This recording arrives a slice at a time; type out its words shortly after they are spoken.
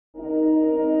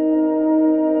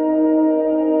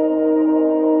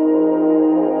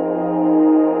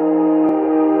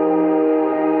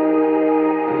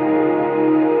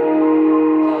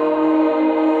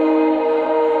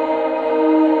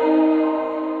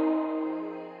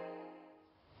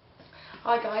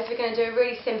Hi guys, we're going to do a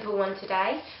really simple one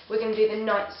today. We're going to do the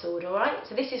knight sword, alright?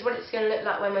 So this is what it's going to look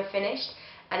like when we're finished,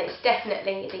 and it's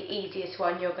definitely the easiest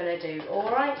one you're going to do,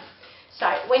 alright?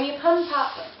 So when you pump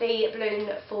up the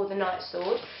balloon for the knight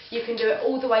sword, you can do it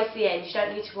all the way to the end. You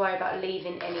don't need to worry about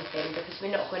leaving anything because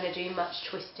we're not going to do much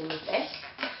twisting with this.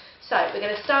 So we're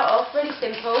going to start off really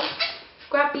simple.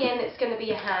 Grab the end that's going to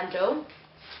be your handle,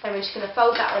 and we're just going to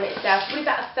fold that on itself, probably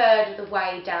about a third of the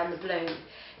way down the balloon.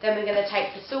 Then we're going to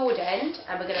take the sword end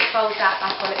and we're going to fold that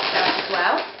back on itself as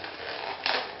well.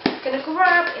 Going to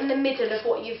grab in the middle of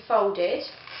what you've folded,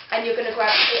 and you're going to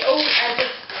grab it all and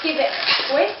just give it a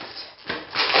twist.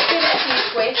 Give it a few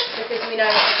twists because we know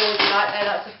what the boys are like, they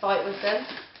like to fight with them.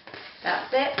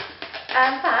 That's it.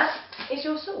 And that is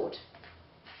your sword.